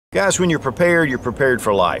Guys, when you're prepared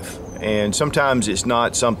for life. And sometimes it's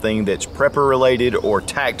not something that's prepper related or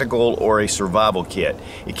tactical or a survival kit.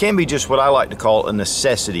 It can be just what I like to call a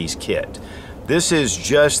necessities kit. This is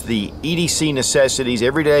just the EDC necessities,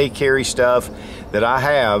 everyday carry stuff that I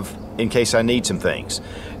have in case I need some things.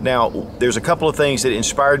 Now, there's a couple of things that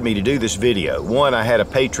inspired me to do this video. One, I had a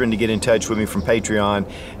patron to get in touch with me from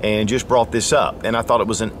Patreon and just brought this up, and I thought it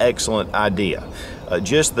was an excellent idea.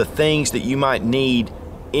 Just the things that you might need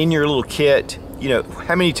in your little kit. You know,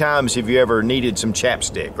 how many times have you ever needed some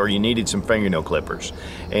chapstick or you needed some fingernail clippers?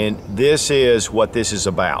 And this is what this is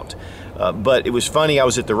about. But it was funny, I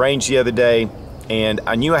was at the range the other day and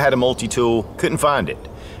I knew I had a multi-tool, couldn't find it.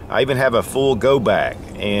 I even have a full go bag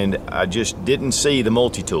and I just didn't see the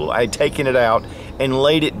multi-tool. I had taken it out and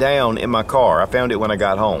laid it down in my car. I found it when I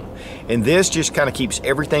got home. And this just kind of keeps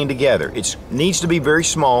everything together. It needs to be very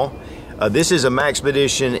small. This is a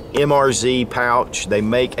Maxpedition MRZ pouch. They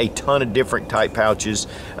make a ton of different type pouches,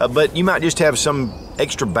 but you might just have some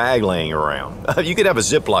extra bag laying around. You could have a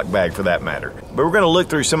Ziploc bag for that matter. But we're gonna look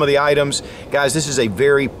through some of the items. Guys, this is a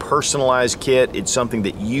very personalized kit. It's something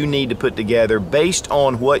that you need to put together based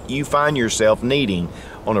on what you find yourself needing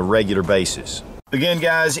on a regular basis. Again,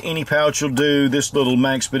 guys, any pouch will do. This little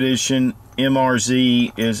Maxpedition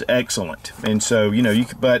MRZ is excellent. And so, you know,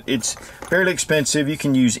 but it's fairly expensive. You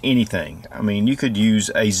can use anything. I mean, you could use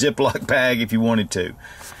a Ziploc bag if you wanted to.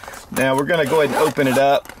 Now, we're going to go ahead and open it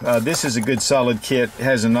up. This is a good solid kit. It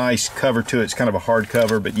has a nice cover to it. It's kind of a hard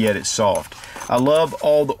cover, but yet it's soft. I love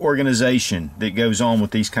all the organization that goes on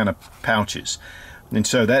with these kind of pouches. And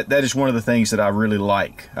so that is one of the things that I really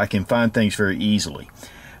like. I can find things very easily.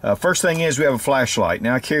 First thing is we have a flashlight.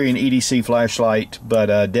 Now I carry an EDC flashlight,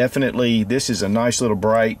 but definitely this is a nice little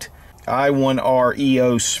bright I1R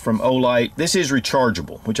EOS from Olight. This is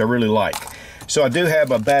rechargeable, which I really like. So I do have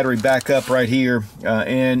a battery backup right here,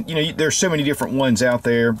 and you know, there's so many different ones out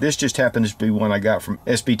there. This just happens to be one I got from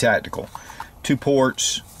SB Tactical. 2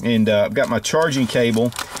 ports, and I've got my charging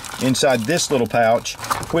cable inside this little pouch,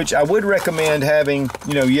 which I would recommend having,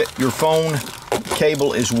 you know, your phone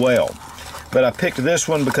cable as well. But I picked this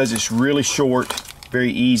one because it's really short,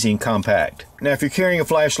 very easy and compact. Now, if you're carrying a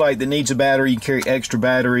flashlight that needs a battery, you can carry extra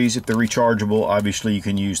batteries. If they're rechargeable, obviously you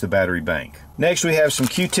can use the battery bank. Next, we have some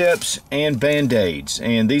Q-tips and Band-Aids.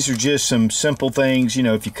 And these are just some simple things. You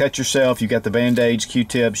know, if you cut yourself, you got the Band-Aids,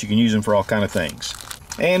 Q-tips, you can use them for all kind of things.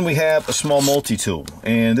 And we have a small multi-tool.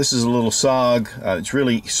 And this is a little SOG. It's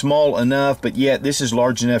really small enough, but yet this is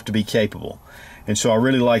large enough to be capable. And so I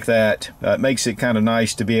really like that. It makes it kind of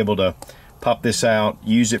nice to be able to pop this out,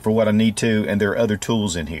 use it for what I need to, and there are other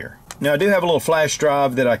tools in here. Now I do have a little flash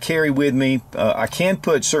drive that I carry with me. I can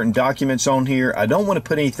put certain documents on here. I don't want to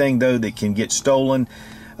put anything though that can get stolen,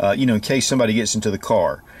 you know, in case somebody gets into the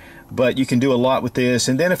car. But you can do a lot with this,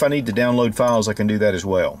 and then if I need to download files, I can do that as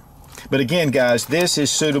well. But again, guys, this is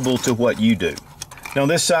suitable to what you do. Now on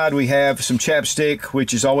this side we have some chapstick,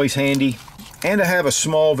 which is always handy, and I have a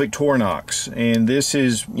small Victorinox, and this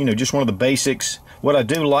is, you know, just one of the basics. What I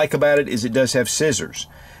do like about it is it does have scissors.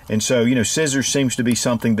 And so, you know, scissors seems to be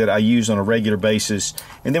something that I use on a regular basis.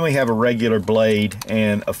 And then we have a regular blade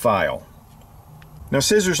and a file. Now,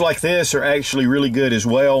 scissors like this are actually really good as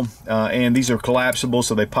well. And these are collapsible,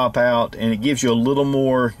 so they pop out. And it gives you a little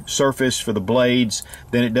more surface for the blades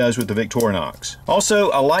than it does with the Victorinox.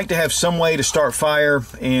 Also, I like to have some way to start fire.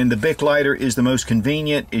 And the Bic lighter is the most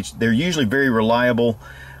convenient. They're usually very reliable.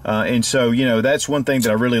 And so, you know, that's one thing that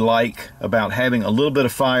I really like about having a little bit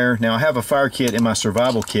of fire. Now, I have a fire kit in my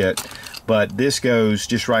survival kit, but this goes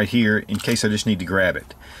just right here in case I just need to grab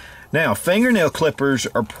it. Now, fingernail clippers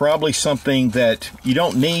are probably something that you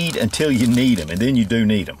don't need until you need them, and then you do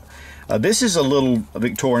need them. This is a little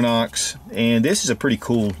Victorinox, and this is a pretty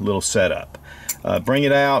cool little setup. Bring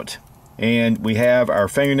it out, and we have our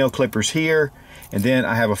fingernail clippers here, and then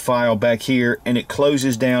I have a file back here, and it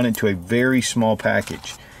closes down into a very small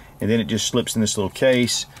package. And then it just slips in this little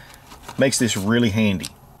case. Makes this really handy.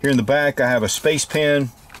 Here in the back I have a space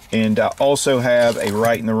pen, and I also have a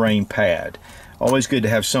Write in the Rain pad. Always good to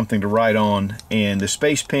have something to write on. And the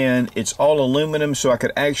space pen, it's all aluminum, so I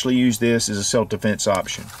could actually use this as a self-defense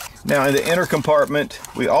option. Now in the inner compartment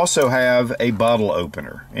we also have a bottle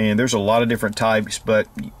opener, and there's a lot of different types, but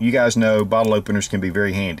you guys know bottle openers can be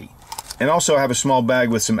very handy. And also I have a small bag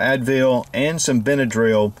with some Advil and some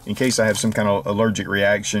Benadryl in case I have some kind of allergic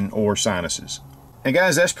reaction or sinuses. And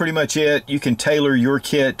guys, that's pretty much it. You can tailor your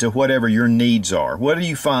kit to whatever your needs are. What do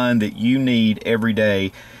you find that you need every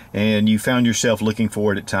day and you found yourself looking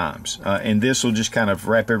for it at times? And this will just kind of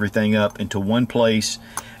wrap everything up into one place.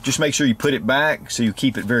 Just make sure you put it back so you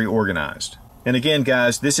keep it very organized. And again,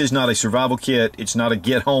 guys, this is not a survival kit. It's not a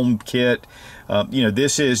get-home kit. You know,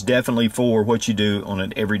 this is definitely for what you do on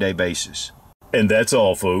an everyday basis. And that's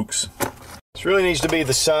all, folks. This really needs to be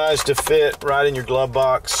the size to fit right in your glove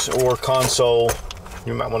box or console.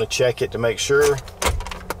 You might want to check it to make sure.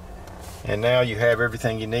 And now you have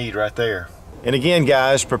everything you need right there. And again,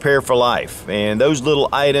 guys, prepare for life. And those little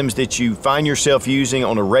items that you find yourself using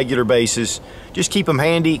on a regular basis, just keep them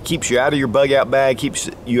handy. Keeps you out of your bug out bag, keeps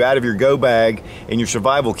you out of your go bag and your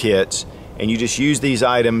survival kits. And you just use these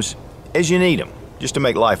items as you need them, just to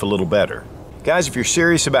make life a little better. Guys, if you're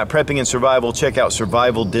serious about prepping and survival, check out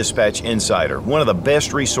Survival Dispatch Insider, one of the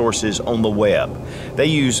best resources on the web. They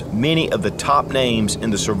use many of the top names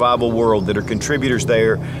in the survival world that are contributors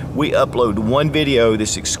there. We upload one video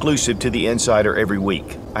that's exclusive to the Insider every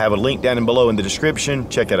week. I have a link down below in the description.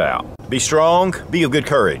 Check it out. Be strong, be of good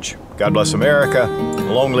courage. God bless America.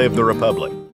 Long live the Republic.